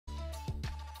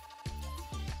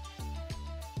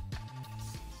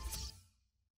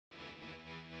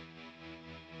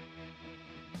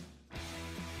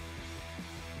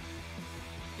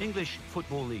English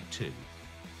Football League 2.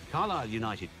 Carlisle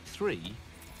United 3,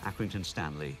 Accrington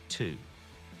Stanley 2.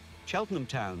 Cheltenham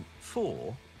Town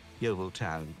 4, Yeovil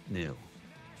Town 0.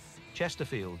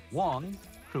 Chesterfield 1,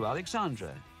 Crewe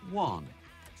Alexandra 1.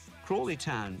 Crawley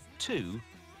Town 2,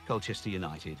 Colchester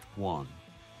United 1.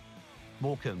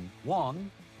 Morecambe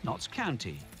 1, Notts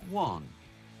County 1.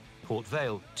 Port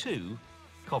Vale 2,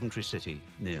 Coventry City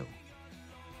 0.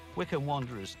 Wycombe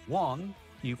Wanderers 1,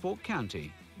 Newport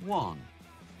County 1.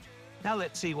 Now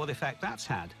let's see what effect that's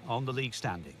had on the league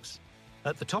standings.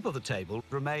 At the top of the table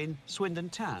remain Swindon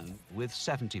Town with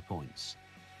 70 points.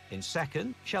 In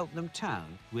second, Cheltenham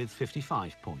Town with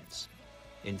 55 points.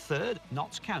 In third,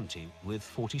 Notts County with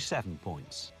 47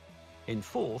 points. In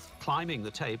fourth, climbing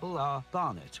the table, are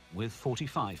Barnet with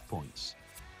 45 points.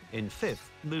 In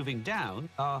fifth, moving down,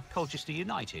 are Colchester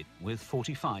United with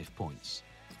 45 points.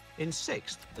 In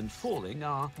sixth and falling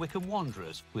are Wycombe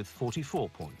Wanderers with 44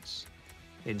 points.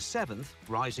 In seventh,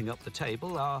 rising up the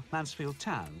table, are Mansfield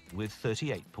Town with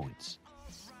 38 points.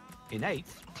 In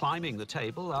eighth, climbing the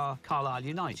table, are Carlisle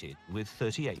United with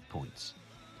 38 points.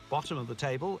 Bottom of the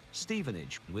table,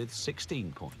 Stevenage with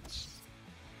 16 points.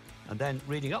 And then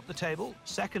reading up the table,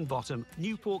 second bottom,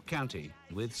 Newport County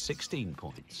with 16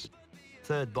 points.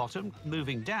 Third bottom,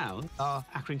 moving down, are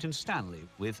Accrington Stanley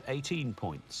with 18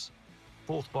 points.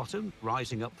 Fourth bottom,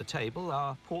 rising up the table,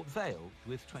 are Port Vale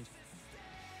with 20.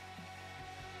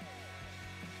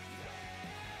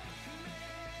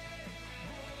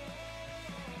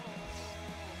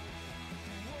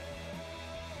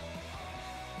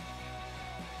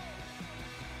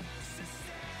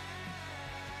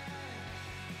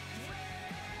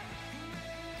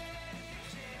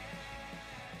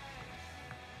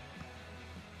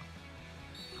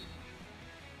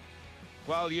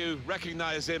 Well, you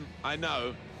recognise him, I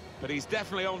know, but he's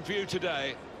definitely on view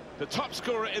today. The top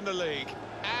scorer in the league,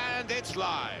 and it's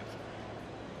live.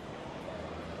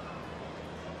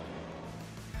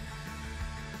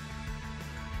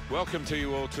 Welcome to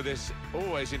you all to this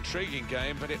always intriguing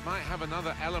game, but it might have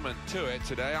another element to it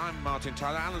today. I'm Martin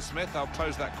Tyler. Alan Smith, I'll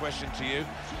pose that question to you.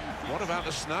 What about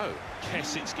the snow?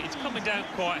 Yes, it's coming down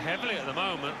quite heavily at the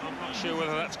moment. I'm not sure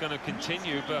whether that's going to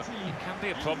continue, but it can be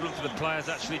a problem for the players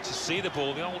actually to see the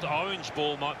ball. The old orange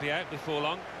ball might be out before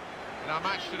long. In our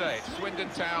match today, it's Swindon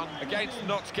Town against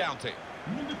Notts County.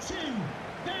 Number 2,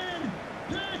 Ben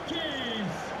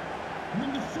Perkins.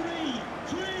 Number 3,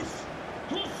 Chris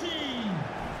Hussey.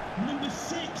 Number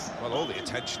 6. Well, all the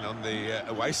attention on the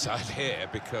away side here,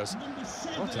 because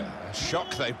what a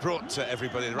shock they brought to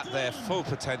everybody. They're at their full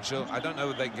potential. I don't know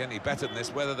whether they can get any better than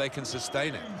this, whether they can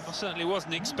sustain it. I certainly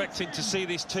wasn't expecting to see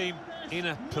this team in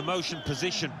a promotion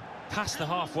position past the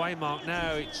halfway mark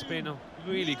now. It's been a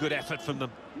really good effort from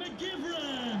them.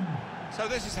 So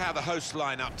this is how the hosts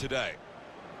line up today.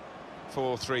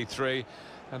 4-3-3,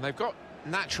 and they've got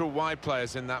natural wide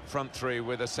players in that front three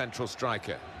with a central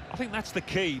striker. I think that's the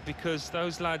key, because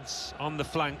those lads on the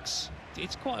flanks,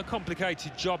 it's quite a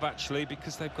complicated job actually,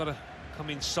 because they've got to come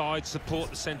inside, support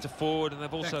the centre forward, and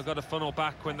they've also got to funnel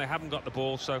back when they haven't got the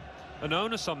ball, so an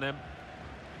onus on them.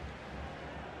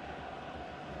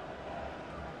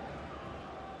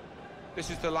 This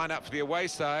is the lineup for the away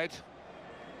side.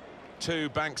 2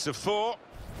 banks of 4,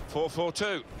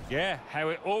 4-4-2. Yeah, how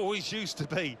it always used to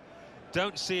be.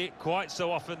 Don't see it quite so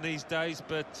often these days,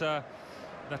 but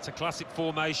that's a classic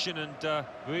formation, and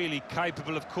really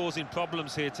capable of causing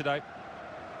problems here today.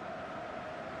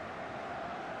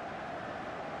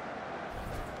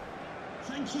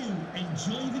 Thank you.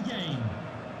 Enjoy the game.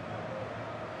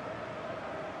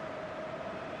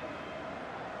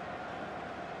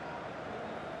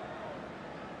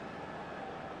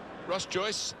 Ross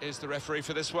Joyce is the referee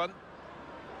for this one.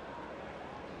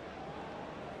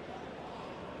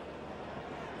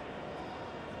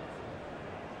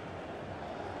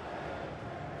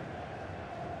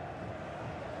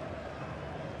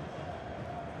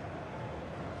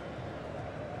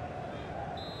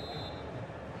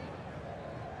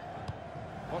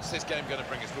 What's this game going to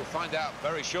bring us? We'll find out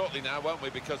very shortly now, won't we?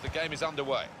 Because the game is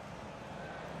underway.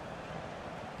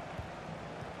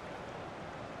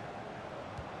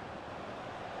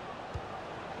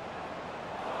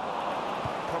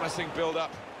 Promising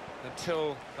build-up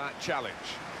until that challenge.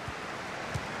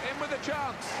 In with a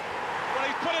chance. Well,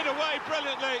 he's put it away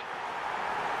brilliantly.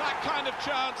 That kind of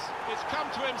chance, it's come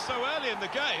to him so early in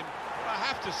the game. But I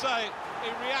have to say, he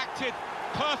reacted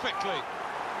perfectly.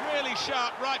 Really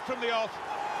sharp right from the off.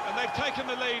 And they've taken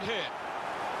the lead here.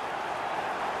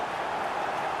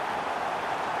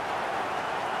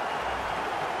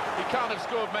 He can't have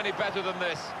scored many better than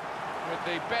this. with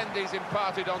the bend he's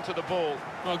imparted onto the ball.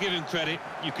 Well, give him credit.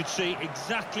 You could see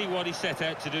exactly what he set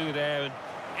out to do there and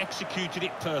executed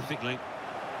it perfectly.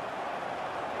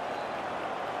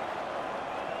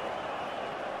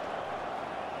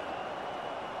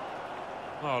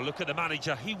 Oh, look at the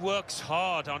manager. He works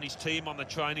hard on his team on the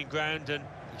training ground, and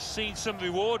he's seen some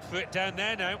reward for it down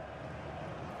there now.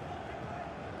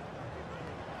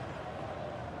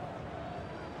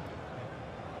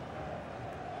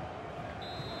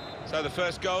 So the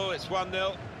first goal, it's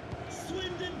 1-0.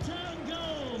 Swindon Town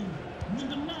goal.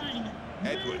 Number 9,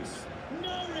 Edwards.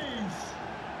 Norris.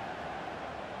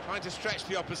 Trying to stretch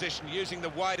the opposition using the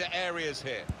wider areas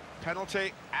here.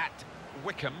 Penalty at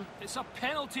Wycombe. It's a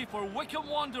penalty for Wycombe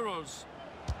Wanderers.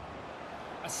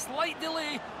 A slight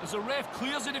delay as the ref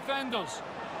clears the defenders.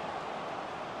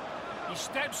 He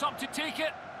steps up to take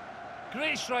it.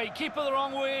 Great strike, keeper the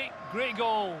wrong way. Great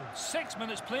goal. 6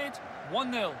 minutes played,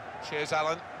 1-0. Cheers,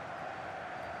 Alan.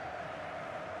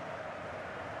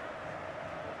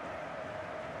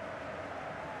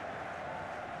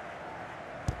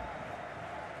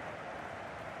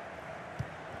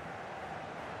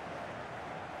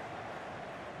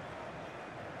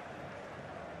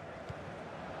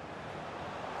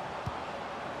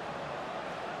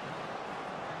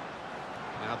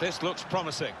 Now this looks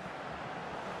promising.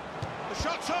 The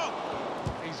shot's on!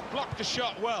 He's blocked the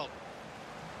shot well.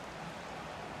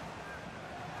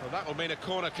 Well, that will mean a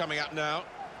corner coming up now.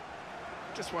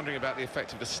 Just wondering about the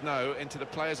effect of the snow into the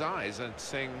players' eyes and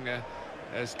seeing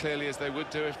as clearly as they would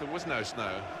do if there was no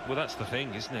snow. Well, that's the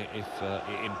thing, isn't it? If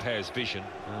it impairs vision,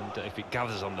 and if it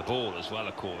gathers on the ball as well,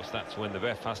 of course, that's when the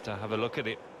ref has to have a look at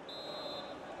it.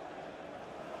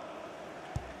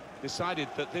 Decided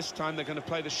that this time they're going to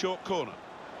play the short corner.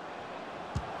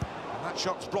 And that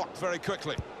shot's blocked very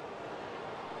quickly.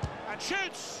 And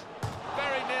shoots!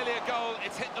 Very nearly a goal.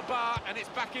 It's hit the bar and it's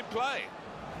back in play.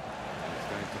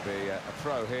 It's going to be a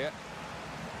throw here.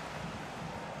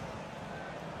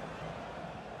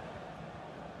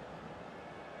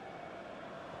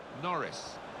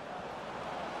 Norris.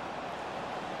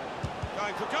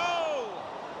 Going for goal!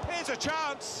 Here's a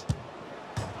chance!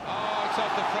 Oh, it's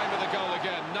off the frame of the goal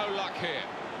again. No luck here.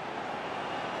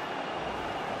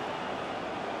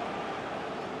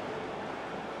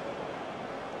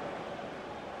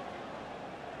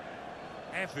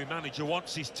 Every manager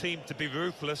wants his team to be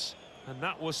ruthless, and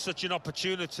that was such an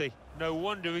opportunity. No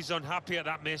wonder he's unhappy at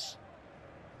that miss.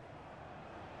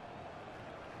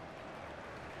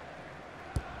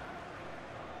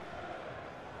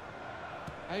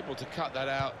 Able to cut that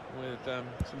out with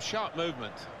some sharp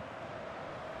movement.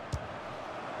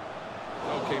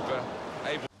 Goalkeeper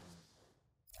able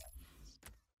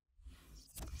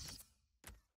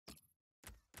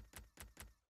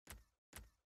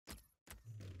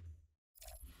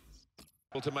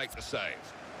to make the save.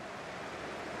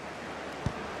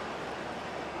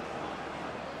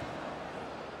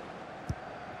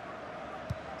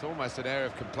 It's almost an air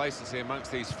of complacency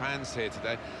amongst these fans here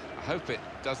today. I hope it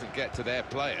doesn't get to their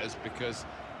players because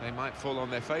they might fall on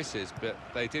their faces, but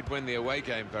they did win the away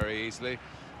game very easily,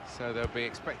 so they'll be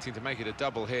expecting to make it a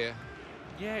double here.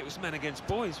 Yeah, it was men against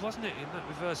boys, wasn't it, in that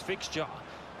reverse fixture?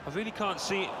 I really can't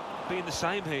see it being the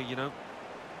same here, you know.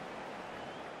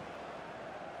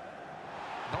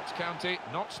 Notts County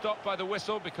not stopped by the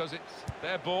whistle because it's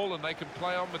their ball and they can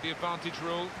play on with the advantage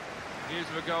rule. News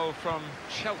of a goal from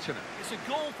Cheltenham. It's a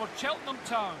goal for Cheltenham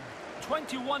Town.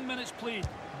 21 minutes played,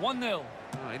 1-0.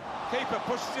 Right. Keeper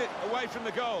pushes it away from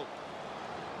the goal.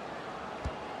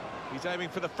 He's aiming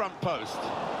for the front post.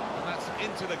 And that's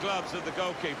into the gloves of the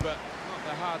goalkeeper. Not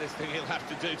the hardest thing he'll have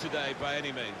to do today by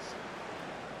any means.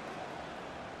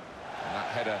 And that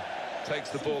header takes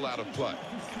the ball out of play.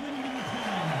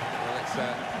 Well, it's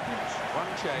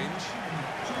one change,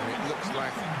 and it looks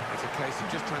like it's a case of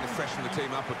just trying to freshen the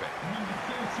team up a bit. Number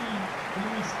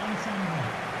 13, Lewis Alexander.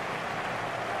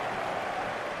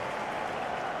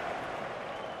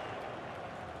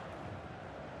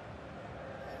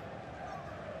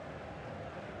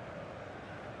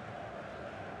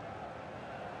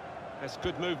 That's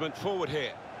good movement forward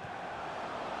here.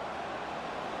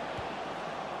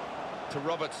 To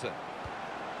Robertson.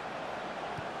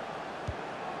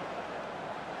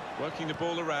 Working the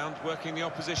ball around, working the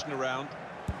opposition around.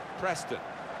 Preston.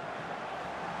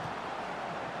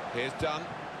 Here's Dunn.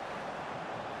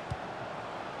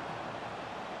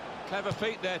 Clever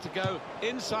feet there to go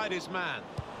inside his man.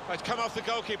 Oh, it's come off the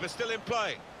goalkeeper, still in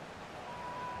play.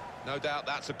 No doubt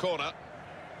that's a corner.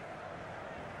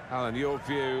 Alan, your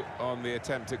view on the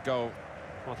attempt at goal?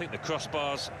 Well, I think the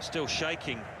crossbar's still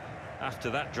shaking after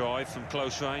that drive from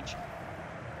close range.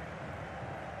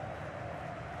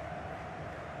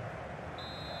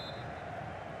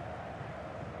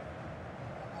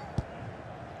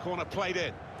 Corner played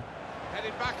in.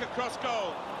 Headed back across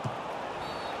goal.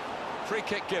 Free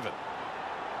kick given.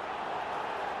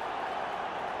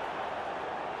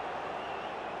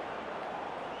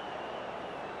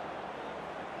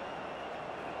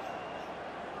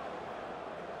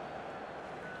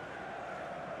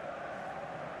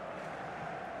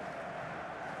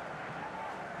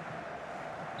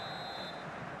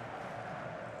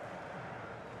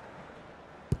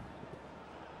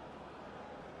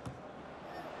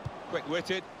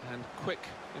 Quick-witted and quick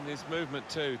in his movement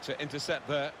too to intercept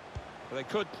there. But they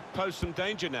could pose some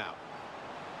danger now.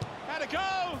 Had a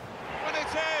go! And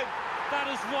it's in! That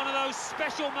is one of those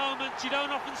special moments you don't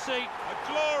often see. A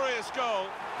glorious goal.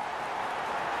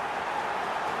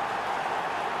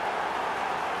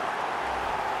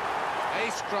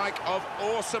 A strike of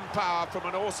awesome power from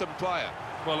an awesome player.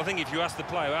 Well, I think if you ask the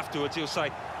player afterwards, he'll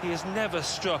say he has never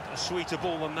struck a sweeter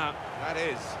ball than that. That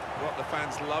is what the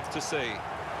fans love to see.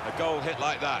 A goal hit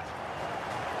like that.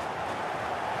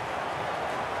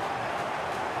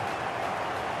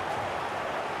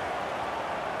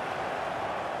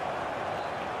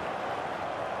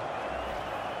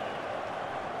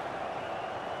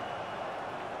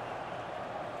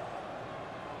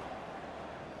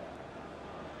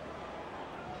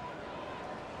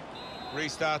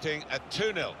 Restarting at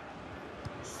 2-0.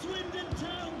 Swindon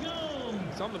Town goal.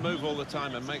 He's on the move all the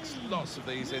time and makes lots of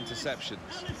these interceptions.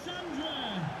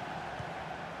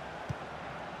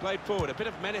 Played forward, a bit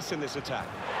of menace in this attack.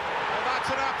 Oh, that's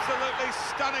an absolutely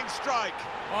stunning strike.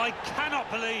 I cannot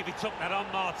believe he took that on,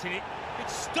 Martin. It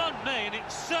stunned me, and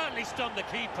it certainly stunned the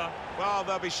keeper. Well,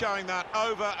 they'll be showing that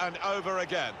over and over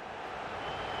again.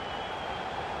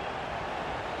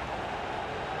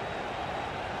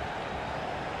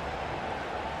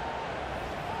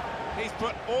 He's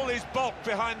put all his bulk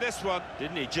behind this one.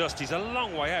 Didn't he just? He's a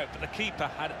long way out, but the keeper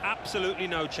had absolutely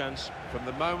no chance. From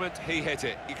the moment he hit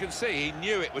it, you can see he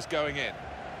knew it was going in.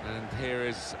 And here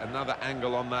is another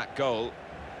angle on that goal.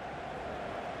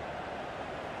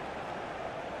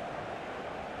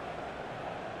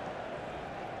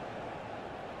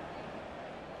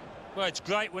 Well, it's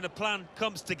great when a plan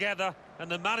comes together and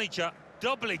the manager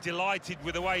doubly delighted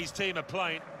with the way his team are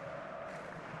playing.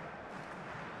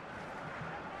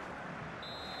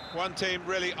 One team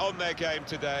really on their game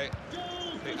today,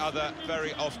 the other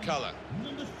very off colour.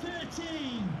 Number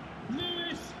 13,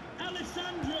 Luis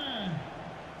Alessandra.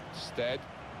 Stead.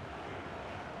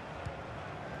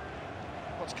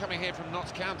 What's coming here from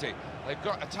Notts County? They've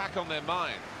got attack on their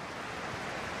mind.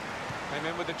 Came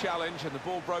in with the challenge and the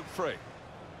ball broke free.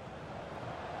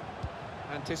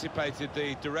 Anticipated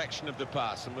the direction of the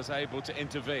pass and was able to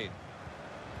intervene.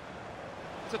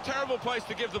 It's a terrible place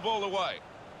to give the ball away.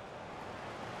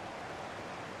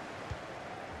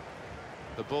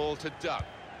 The ball to Doug.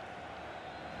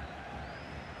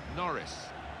 Norris.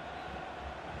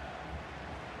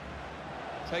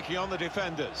 Taking on the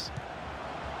defenders.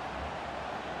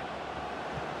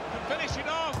 And finishing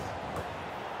off.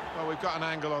 Well, we've got an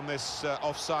angle on this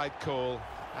offside call,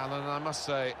 Alan, and I must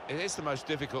say, it is the most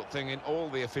difficult thing in all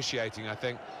the officiating, I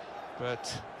think.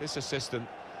 But this assistant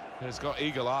has got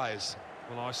eagle eyes.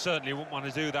 Well, I certainly wouldn't want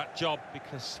to do that job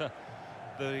because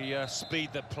the speed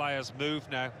that players move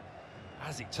now.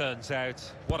 As it turns out,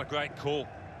 what a great call.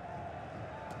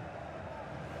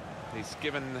 He's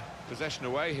given possession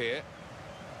away here.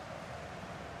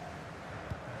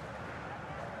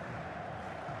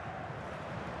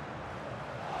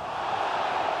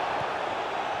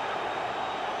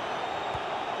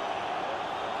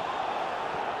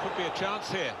 Could be a chance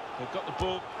here. They've got the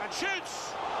ball and shoots!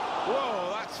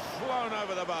 Whoa, that's flown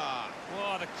over the bar.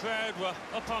 Oh, the crowd were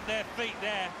up on their feet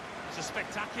there. It's a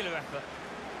spectacular effort.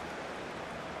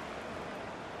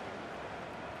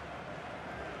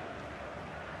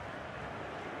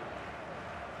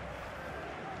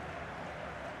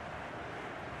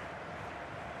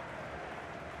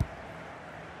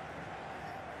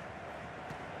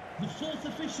 The fourth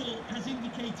official has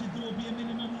indicated there will be a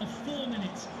minimum of 4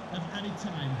 minutes of added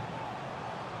time.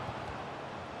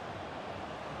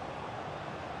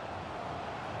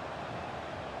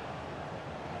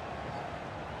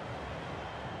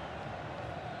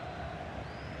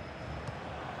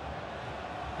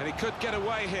 And he could get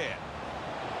away here.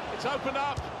 It's opened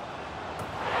up.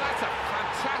 Well, that's a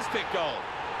fantastic goal.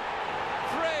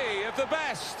 3 of the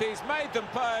best. He's made them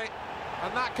pay.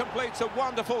 And that completes a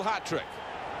wonderful hat-trick.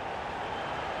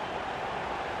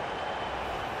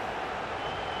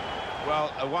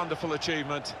 Well, a wonderful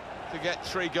achievement to get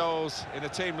 3 goals in a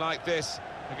team like this,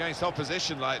 against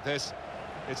opposition like this.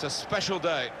 It's a special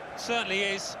day. Certainly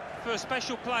is, for a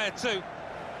special player too.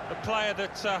 A player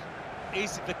that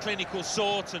is the clinical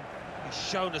sort and He's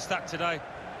shown us that today.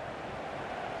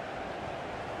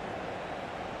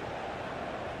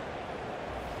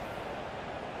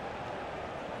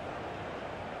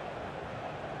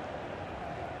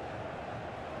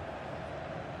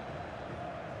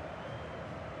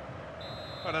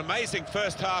 An amazing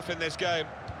first half in this game.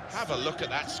 Have a look at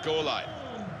that scoreline.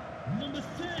 Number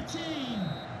 13,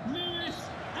 Lewis.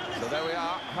 So there we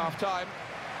are, half-time.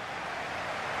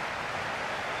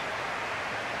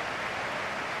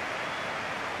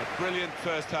 A brilliant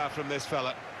first half from this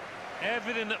fella.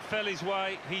 Everything that fell his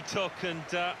way, he took, and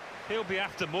he'll be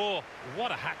after more.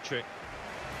 What a hat-trick.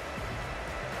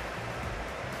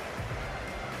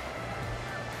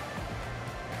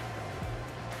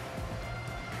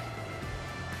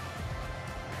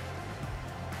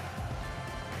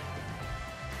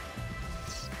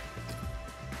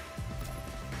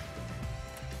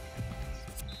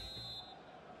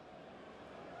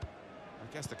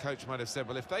 I guess the coach might have said,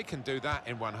 well, if they can do that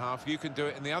in one half, you can do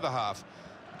it in the other half.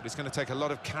 But it's going to take a lot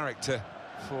of character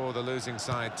for the losing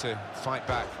side to fight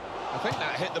back. I think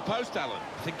that hit the post, Alan.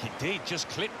 I think it did, just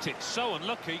clipped it. So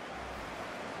unlucky.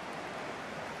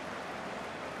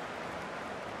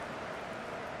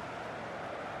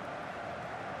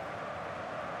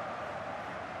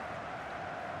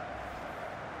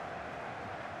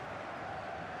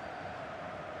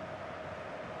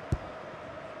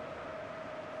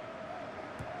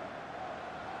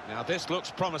 Now this looks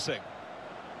promising.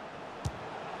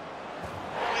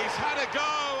 He's had a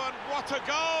go, and what a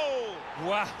goal!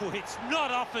 Wow, it's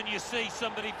not often you see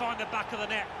somebody find the back of the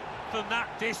net from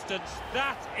that distance.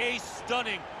 That is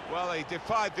stunning. Well, he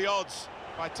defied the odds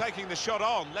by taking the shot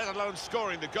on, let alone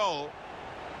scoring the goal.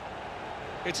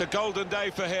 It's a golden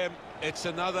day for him. It's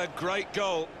another great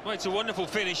goal. Well, it's a wonderful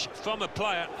finish from a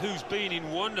player who's been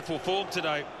in wonderful form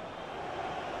today.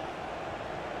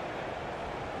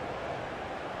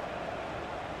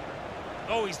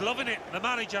 Oh, he's loving it, the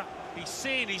manager. He's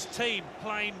seeing his team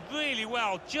playing really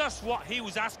well, just what he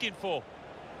was asking for.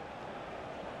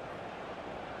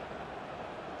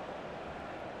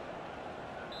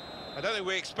 I don't think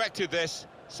we expected this,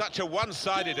 such a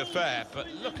one-sided affair, but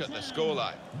look at the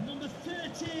scoreline. Number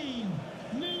 13,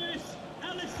 Lewis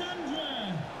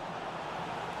Alessandra.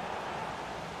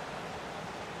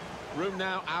 Room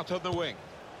now out on the wing.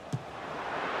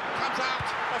 Comes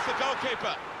out off the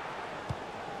goalkeeper.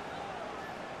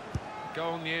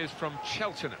 Goal news from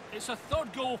Cheltenham. It's a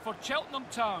third goal for Cheltenham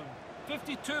Town.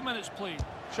 52 minutes played.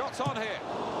 Shots on here.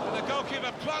 And the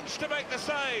goalkeeper plunged to make the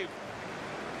save.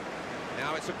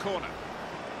 Now it's a corner.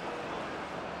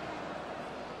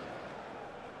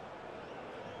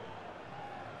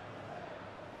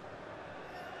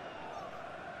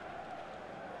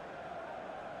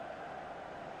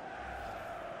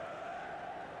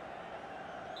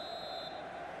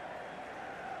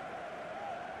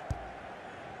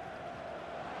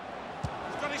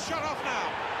 Shut off now.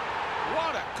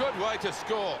 What a good way to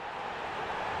score.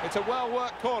 It's a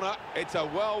well-worked corner. It's a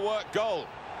well-worked goal.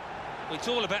 It's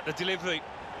all about the delivery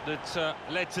that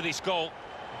led to this goal.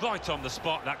 Right on the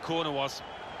spot, that corner was.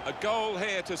 A goal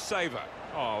here to savour.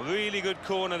 Oh, really good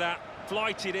corner that.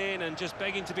 Flighted in and just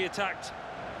begging to be attacked.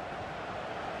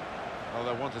 Well,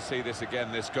 they want to see this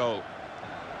again, this goal.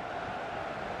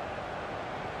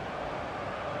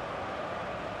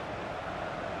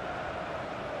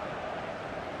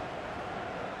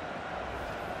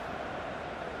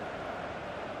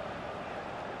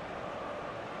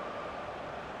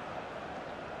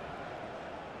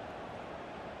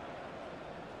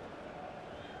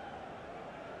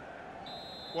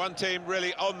 One team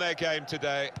really on their game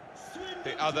today,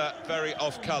 the other very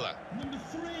off-colour.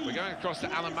 We're going across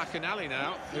to Alan McInally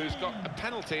now, who's got a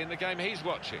penalty in the game he's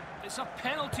watching. It's a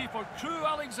penalty for Crewe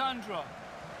Alexandra.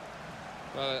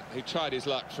 Well, he tried his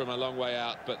luck from a long way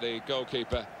out, but the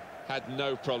goalkeeper had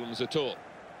no problems at all.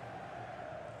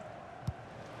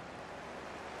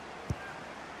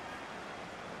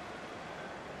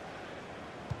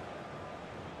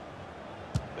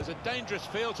 There's a dangerous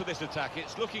feel to this attack.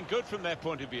 It's looking good from their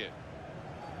point of view.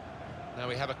 Now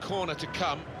we have a corner to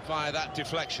come via that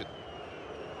deflection.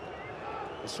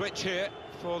 The switch here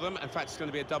for them. In fact, it's going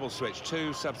to be a double switch.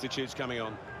 Two substitutes coming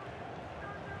on.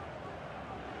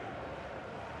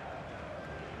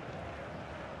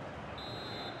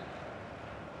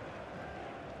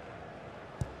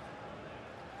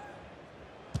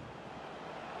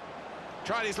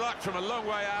 Tried his luck from a long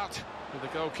way out, with the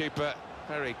goalkeeper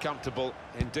very comfortable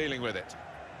in dealing with it.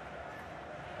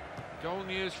 Goal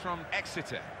news from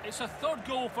Exeter. It's a third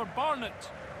goal for Barnet.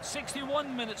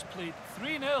 61 minutes played,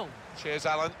 3-0. Cheers,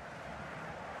 Alan.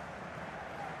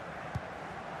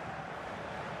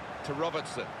 To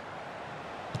Robertson.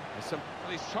 Well,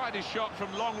 he's tried his shot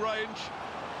from long range.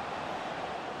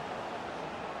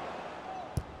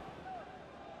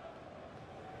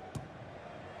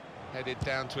 Headed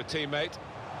down to a teammate.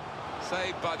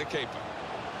 Saved by the keeper.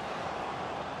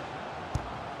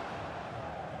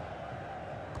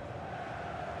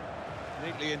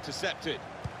 Neatly intercepted.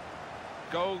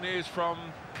 Goal news from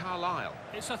Carlisle.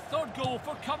 It's a third goal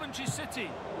for Coventry City.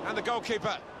 And the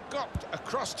goalkeeper got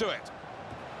across to it.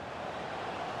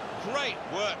 Great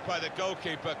work by the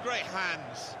goalkeeper, great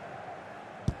hands.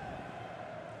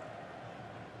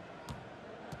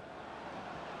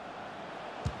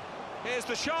 Here's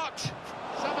the shot.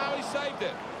 Somehow he saved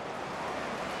it.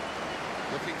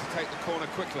 Looking to take the corner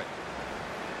quickly.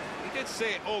 He did see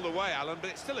it all the way, Alan,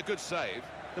 but it's still a good save.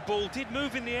 The ball did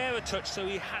move in the air a touch, so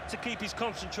he had to keep his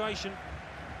concentration.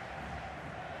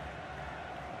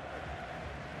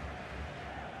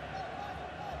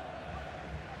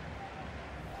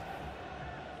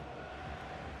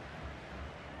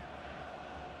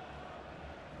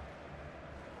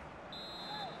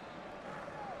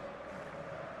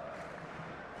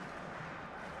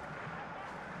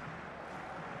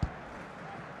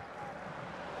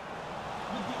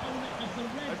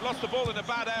 They've lost the ball in a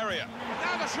bad area.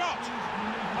 Now the shot!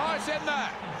 Oh, it's in there.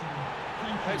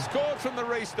 They've scored from the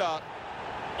restart.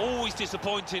 Always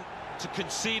disappointing to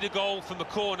concede a goal from the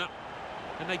corner,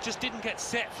 and they just didn't get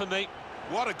set for me.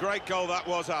 What a great goal that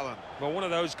was, Alan. Well, one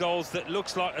of those goals that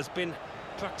looks like has been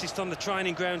practiced on the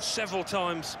training ground several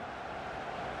times.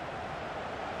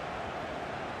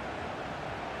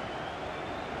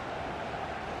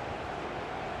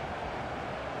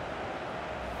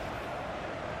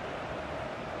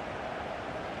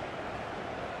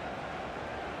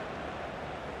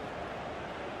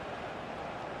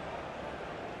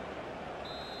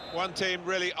 One team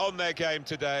really on their game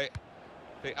today,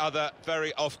 the other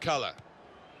very off-colour.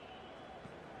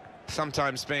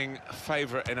 Sometimes being a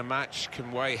favourite in a match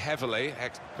can weigh heavily.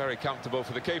 Very comfortable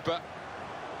for the keeper.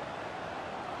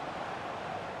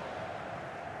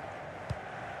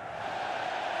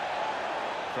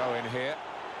 Throw in here.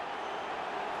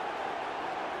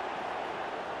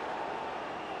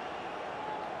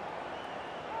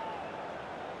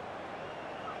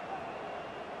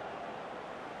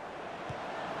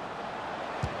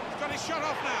 He's shot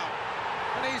off now,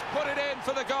 and he's put it in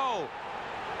for the goal.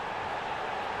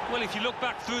 Well, if you look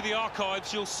back through the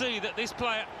archives, you'll see that this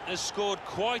player has scored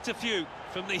quite a few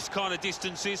from these kind of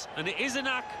distances, and it is a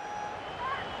knack.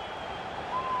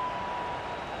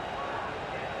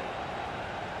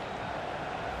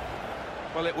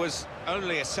 Well, it was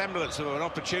only a semblance of an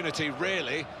opportunity,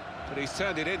 really, but he's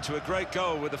turned it into a great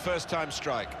goal with the first-time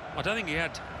strike. I don't think he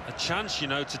had a chance, you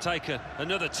know, to take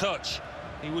another touch.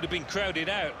 He would have been crowded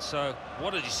out, so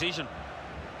what a decision.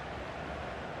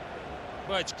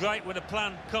 Well, it's great when a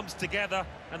plan comes together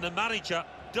and the manager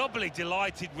doubly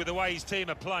delighted with the way his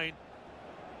team are playing.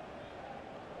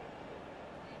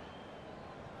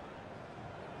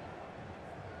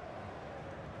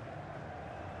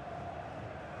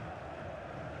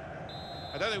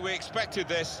 I don't think we expected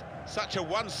this, such a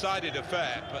one-sided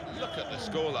affair, but look at the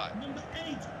scoreline. Number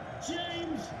 8,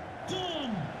 James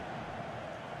Dunn.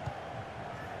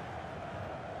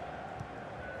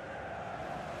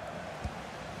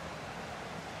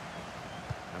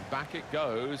 Back it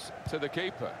goes to the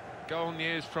keeper. Goal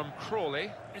news from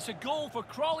Crawley. It's a goal for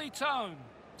Crawley Town.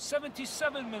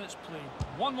 77 minutes played.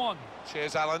 1-1.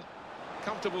 Cheers, Alan.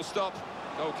 Comfortable stop.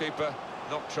 Goalkeeper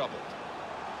not troubled.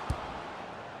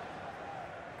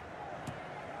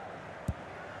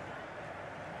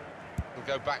 We'll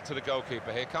go back to the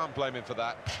goalkeeper here. Can't blame him for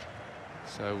that.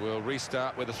 So we'll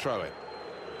restart with a throw-in.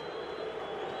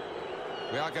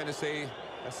 We are going to see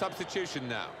a substitution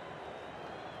now.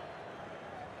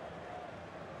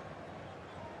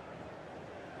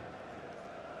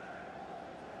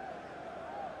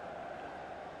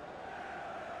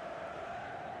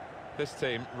 This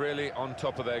team really on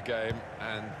top of their game,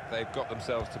 and they've got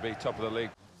themselves to be top of the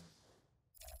league.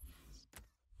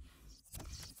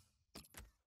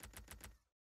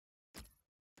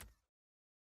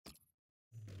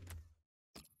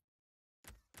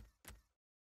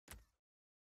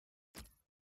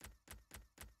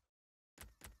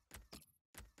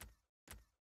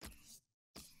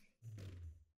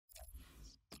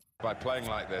 By playing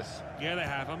like this. Yeah, they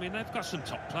have. I mean, they've got some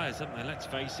top players, haven't they? Let's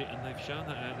face it, and they've shown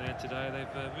that out there today.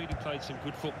 They've really played some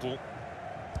good football.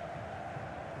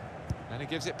 And he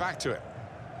gives it back to him.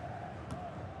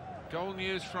 Goal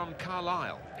news from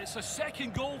Carlisle. It's a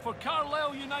second goal for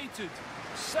Carlisle United.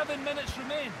 7 minutes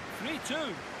remain.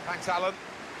 3-2. Thanks, Alan.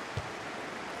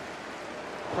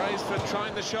 Praise for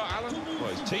trying the shot, Alan.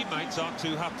 Well, his teammates aren't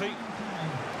too happy.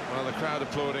 Well, the crowd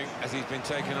applauding as he's been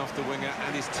taken off the winger,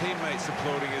 and his teammates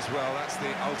applauding as well. That's the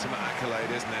ultimate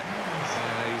accolade, isn't it?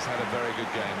 He's had a very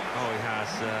good game. Oh, he has.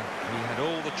 He had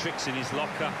all the tricks in his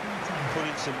locker, put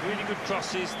in some really good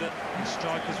crosses that the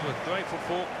strikers were grateful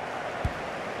for.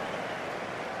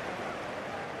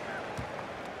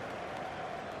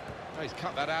 Oh, he's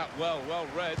cut that out well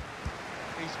read.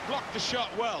 He's blocked the shot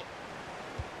well.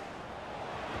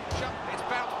 It's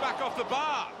bounced back off the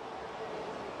bar.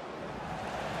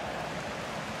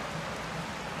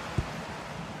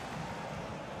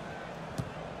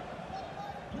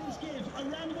 Please give a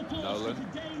round of applause Nolan. to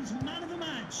today's man of the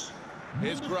match.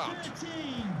 Here's Number Grant. 13,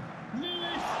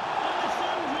 Luis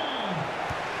Alessandro.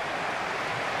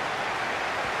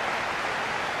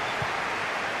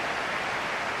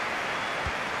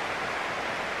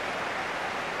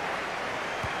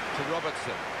 To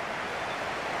Robertson.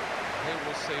 Here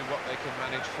we'll see what they can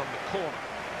manage from the corner.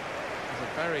 It was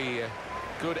a very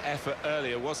good effort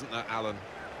earlier, wasn't there, Alan?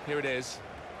 Here it is.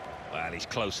 Well, he's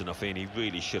close enough in. He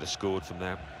really should have scored from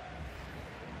there.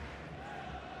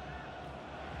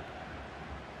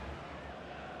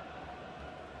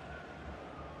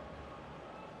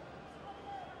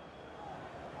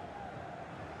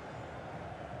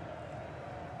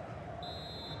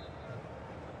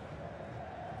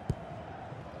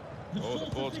 Oh,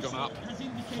 the board's gone up.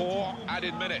 4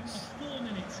 added minutes.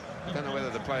 I don't know whether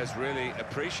the players really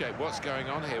appreciate what's going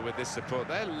on here with this support.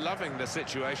 They're loving the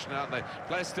situation, aren't they?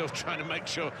 Players still trying to make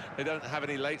sure they don't have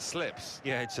any late slips.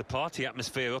 Yeah, it's a party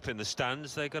atmosphere up in the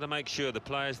stands. They've got to make sure the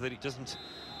players that it doesn't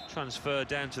transfer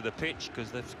down to the pitch,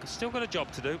 because they've still got a job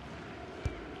to do.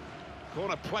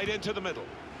 Corner played into the middle.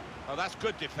 Oh, that's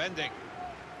good defending.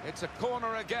 It's a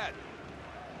corner again.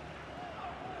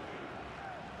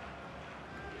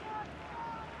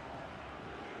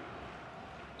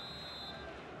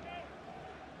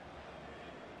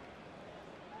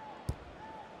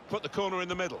 Put the corner in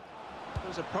the middle. It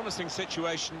was a promising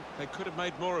situation. They could have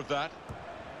made more of that.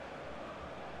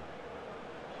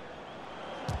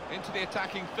 Into the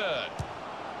attacking third.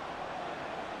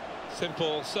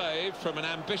 Simple save from an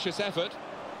ambitious effort.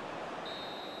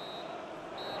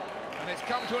 And it's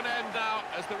come to an end now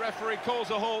as the referee calls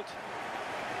a halt.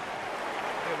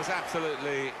 It was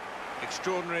absolutely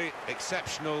extraordinary,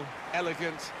 exceptional,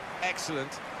 elegant,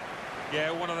 excellent.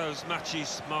 Yeah, one of those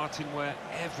matches, Martin, where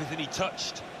everything he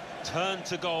touched turned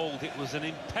to gold. It was an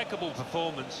impeccable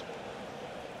performance.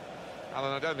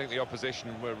 Alan, I don't think the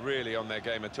opposition were really on their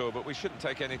game at all, but we shouldn't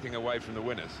take anything away from the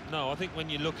winners. No, I think when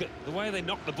you look at the way they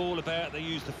knocked the ball about, they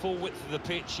used the full width of the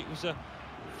pitch. It was a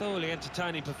thoroughly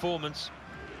entertaining performance.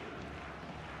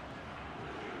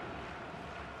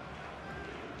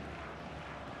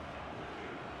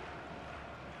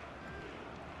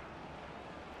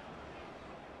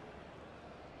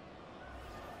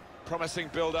 Promising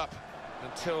build-up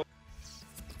until...